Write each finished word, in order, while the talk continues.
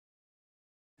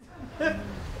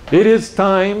it is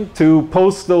time to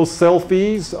post those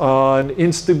selfies on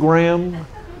Instagram,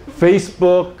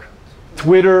 Facebook,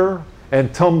 Twitter,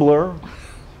 and Tumblr.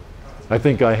 I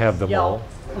think I have them all.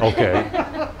 Okay.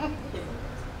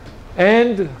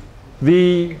 And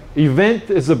the event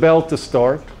is about to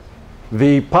start.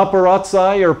 The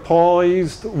paparazzi are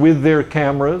poised with their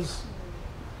cameras.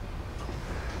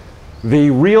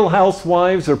 The Real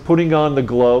Housewives are putting on the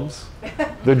gloves.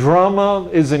 The drama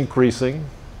is increasing.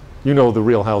 You know the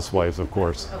Real Housewives, of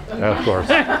course. Of course.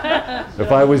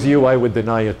 If I was you, I would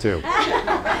deny it too.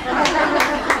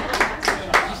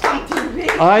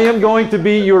 I am going to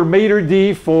be your maitre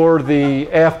d' for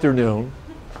the afternoon.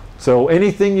 So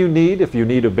anything you need, if you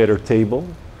need a better table,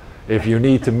 if you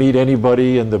need to meet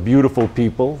anybody and the beautiful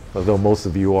people, although most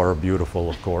of you are beautiful,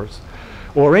 of course,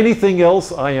 or anything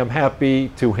else, I am happy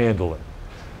to handle it.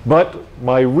 But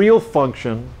my real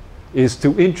function is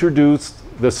to introduce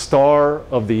the star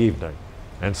of the evening.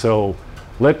 And so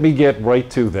let me get right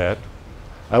to that.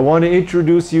 I want to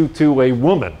introduce you to a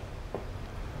woman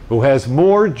who has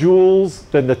more jewels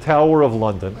than the Tower of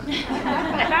London,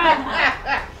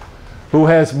 who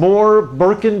has more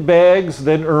Birkin bags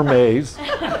than Hermes,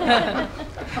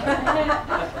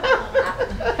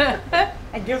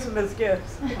 and gives them as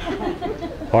gifts.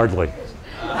 hardly,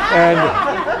 and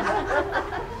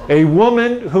a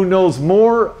woman who knows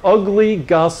more ugly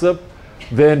gossip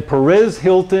than Perez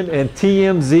Hilton and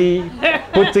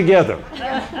TMZ put together.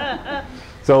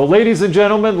 So, ladies and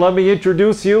gentlemen, let me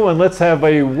introduce you, and let's have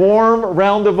a warm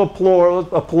round of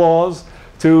applause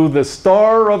to the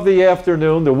star of the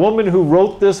afternoon, the woman who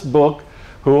wrote this book,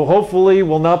 who hopefully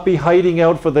will not be hiding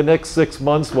out for the next 6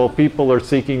 months while people are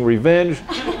seeking revenge.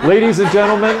 Ladies and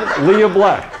gentlemen, Leah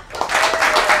Black.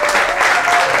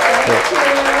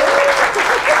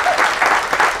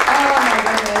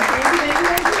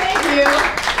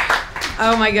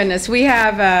 Oh my goodness, we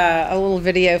have a little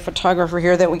video photographer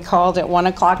here that we called at 1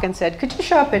 o'clock and said, could you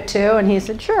show up at 2? And he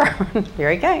said, sure.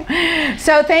 Here he came.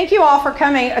 So thank you all for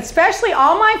coming, especially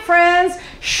all my friends,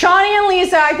 Shawnee and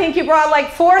Lisa. I think you brought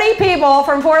like 40 people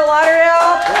from Fort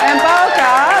Lauderdale and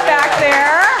Boca back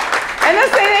there. And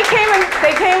this thing,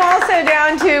 they came also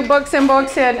down to Books and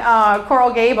Books in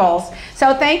Coral Gables.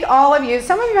 So thank all of you.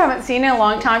 Some of you haven't seen it in a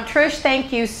long time. Trish,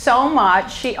 thank you so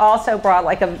much. She also brought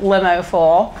like a limo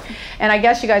full. And I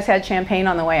guess you guys had champagne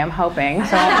on the way, I'm hoping.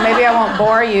 So maybe I won't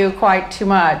bore you quite too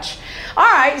much.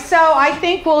 All right, so I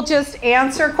think we'll just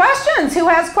answer questions. Who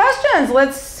has questions?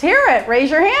 Let's hear it.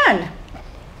 Raise your hand.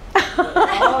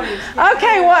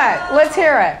 Okay, what? Let's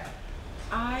hear it.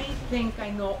 I think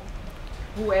I know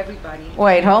who everybody.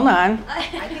 Wait, hold on.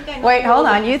 I think I know. Wait, hold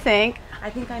on. You think? I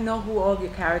think I know who all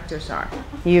your characters are.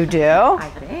 You do?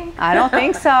 I think. I don't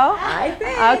think so. I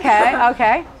think. Okay,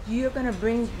 okay. You're going to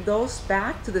bring those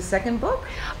back to the second book?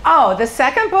 Oh, the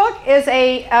second book is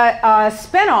a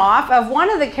spin-off of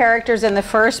one of the characters in the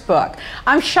first book.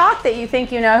 I'm shocked that you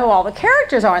think you know who all the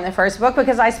characters are in the first book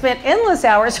because I spent endless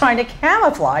hours trying to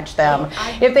camouflage them.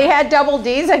 If they had double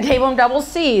D's, I gave them double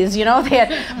C's. You know, if they had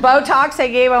Botox, I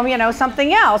gave them, you know,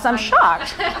 something else. I'm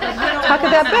shocked. How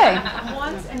could that be?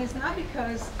 Once, and it's not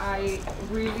because I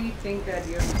really think that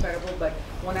you're incredible, but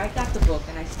when I got the book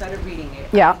and I started reading it,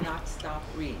 yeah. I did not stop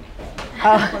reading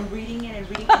it. From reading it and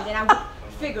reading it, and then I would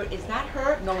figure, is that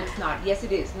her? No, it's not. Yes,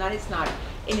 it is. Not, it's not.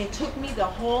 And it took me the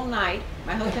whole night.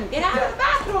 My husband, get out of the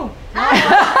bathroom.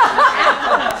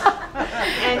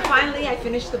 And finally, I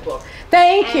finished the book.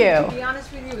 Thank you. To be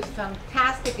honest with you, it was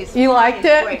fantastic. It's you liked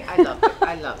it? Great. I loved it.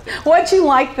 I loved it. What you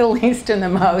like the least and the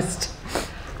most?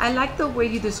 I like the way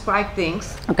you describe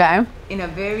things. Okay. In a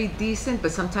very decent,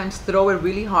 but sometimes throw it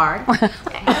really hard.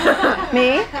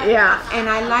 Me? Yeah. And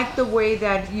I like the way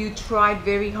that you tried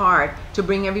very hard to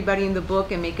bring everybody in the book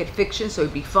and make it fiction so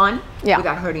it'd be fun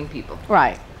without hurting people.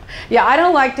 Right. Yeah, I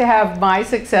don't like to have my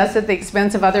success at the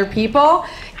expense of other people,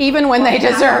 even when they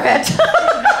deserve it.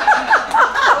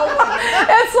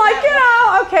 It's like, you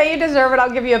know, okay, you deserve it.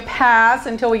 I'll give you a pass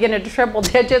until we get into triple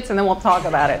digits and then we'll talk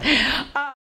about it.